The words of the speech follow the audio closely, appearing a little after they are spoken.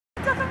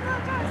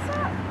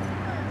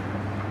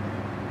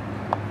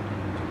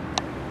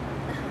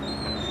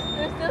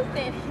still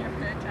standing here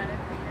trying to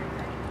figure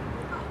it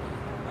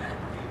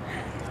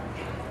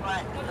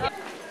out.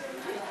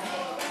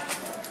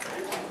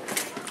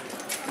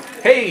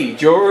 Hey,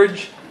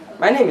 George.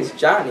 My name is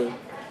Johnny.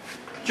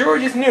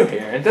 George is new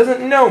here and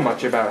doesn't know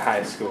much about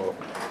high school.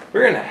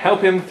 We're going to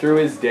help him through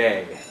his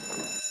day.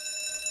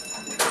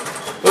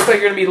 Looks like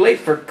you're going to be late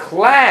for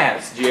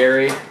class,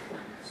 Jerry.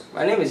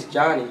 My name is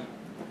Johnny.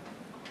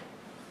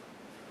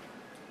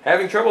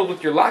 Having trouble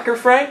with your locker,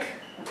 Frank?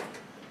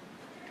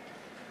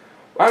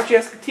 Why don't you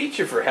ask the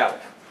teacher for help?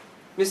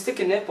 Mr.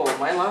 Knipple,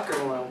 my locker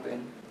won't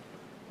open.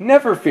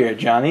 Never fear,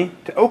 Johnny.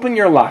 To open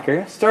your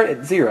locker, start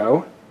at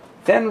 0,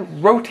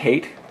 then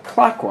rotate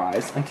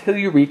clockwise until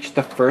you reach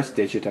the first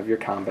digit of your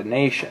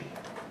combination.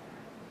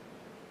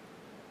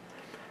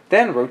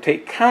 Then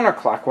rotate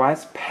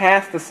counterclockwise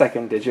past the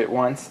second digit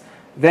once,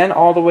 then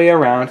all the way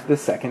around to the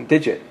second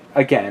digit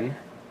again,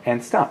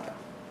 and stop.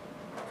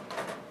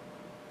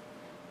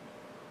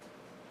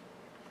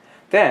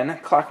 Then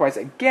clockwise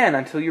again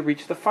until you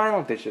reach the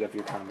final digit of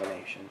your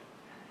combination.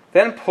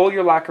 Then pull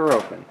your locker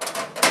open.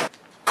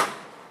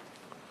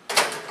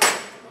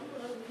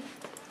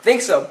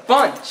 Thanks a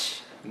bunch!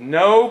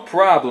 No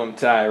problem,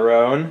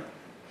 Tyrone.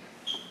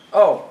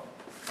 Oh,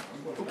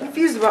 I'm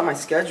confused about my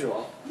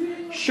schedule.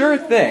 Sure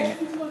thing.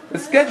 The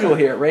schedule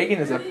here at Reagan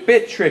is a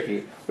bit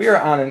tricky. We are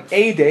on an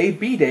A-day,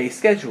 B-day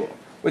schedule,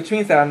 which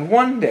means that on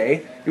one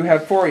day you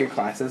have 4 of your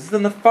classes,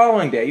 then the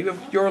following day you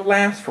have your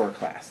last 4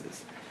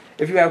 classes.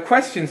 If you have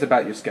questions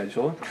about your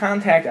schedule,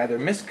 contact either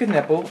Miss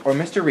Knipple or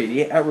Mr.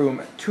 Reedy at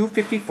room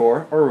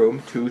 254 or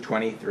room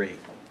 223.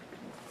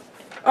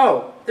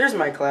 Oh, there's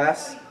my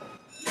class.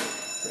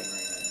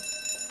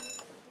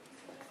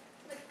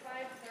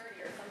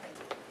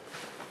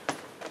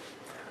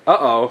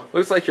 Uh-oh,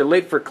 looks like you're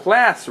late for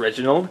class,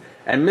 Reginald,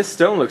 and Miss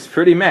Stone looks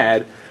pretty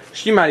mad.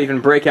 She might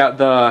even break out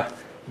the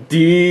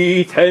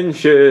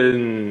detentions.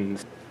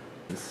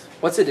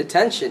 What's a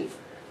detention?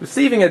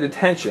 Receiving a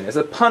detention is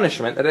a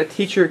punishment that a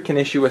teacher can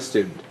issue a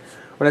student.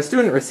 When a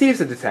student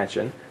receives a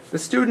detention, the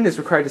student is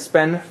required to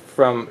spend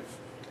from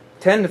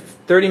 10 to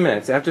 30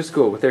 minutes after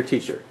school with their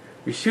teacher.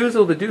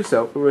 Refusal to do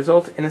so will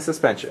result in a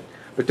suspension.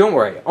 But don't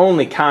worry,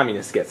 only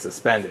communists get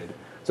suspended.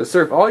 So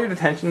serve all your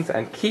detentions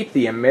and keep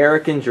the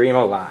American dream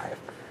alive.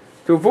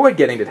 To avoid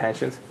getting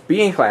detentions,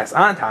 be in class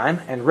on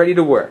time and ready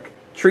to work.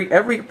 Treat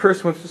every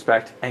person with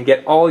respect and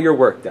get all your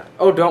work done.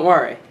 Oh, don't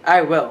worry.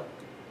 I will.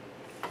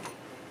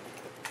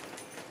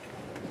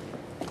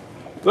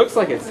 Looks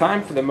like it's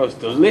time for the most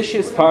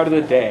delicious part of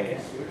the day.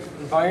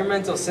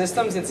 Environmental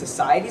Systems and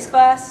Societies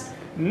class?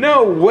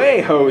 No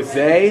way,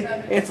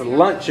 Jose! It's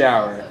lunch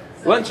hour.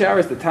 Lunch hour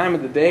is the time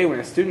of the day when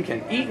a student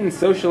can eat and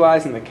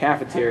socialize in the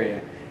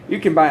cafeteria. You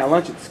can buy a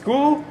lunch at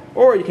school,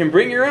 or you can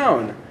bring your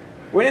own.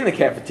 When in the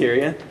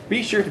cafeteria,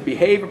 be sure to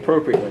behave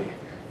appropriately.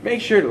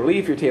 Make sure to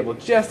leave your table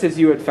just as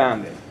you had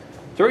found it.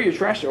 Throw your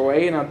trash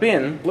away in a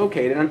bin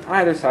located on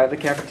either side of the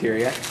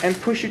cafeteria,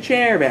 and push your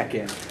chair back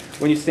in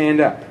when you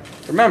stand up.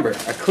 Remember,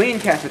 a clean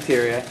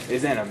cafeteria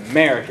is an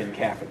American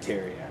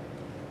cafeteria.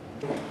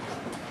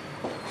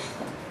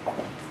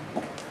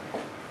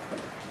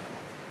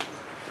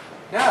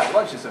 Now that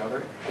lunch is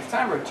over, it's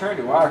time to return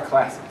to our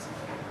classes.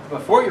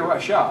 Before you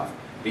rush off,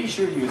 be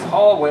sure to use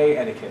hallway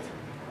etiquette.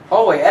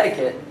 Hallway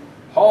etiquette?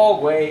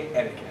 Hallway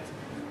etiquette.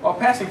 While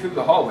passing through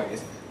the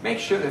hallways, make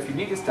sure that if you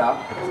need to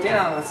stop, stand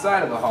on the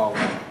side of the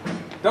hallway.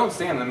 Don't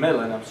stand in the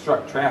middle and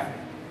obstruct traffic.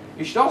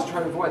 You should also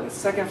try to avoid the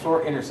second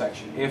floor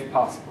intersection if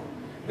possible.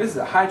 This is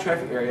a high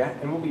traffic area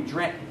and will be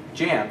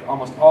jammed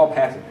almost all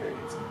passing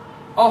periods.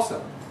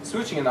 Also,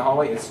 switching in the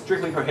hallway is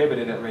strictly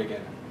prohibited at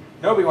Reagan.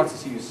 Nobody wants to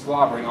see you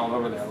slobbering all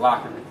over their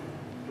locker.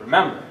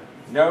 Remember,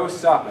 no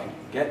stopping.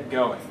 Get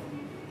going.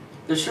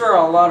 There sure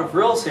are a lot of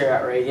rules here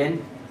at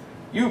Reagan.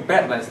 You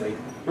bet, Leslie.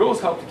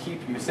 Rules help to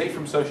keep you safe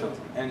from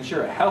socialism and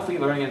ensure a healthy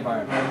learning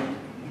environment.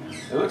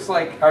 It looks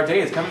like our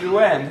day is coming to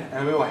an end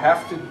and we will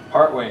have to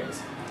part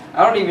ways.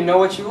 I don't even know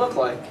what you look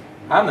like.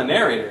 I'm the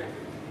narrator.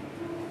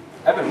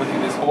 I've been with you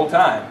this whole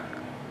time.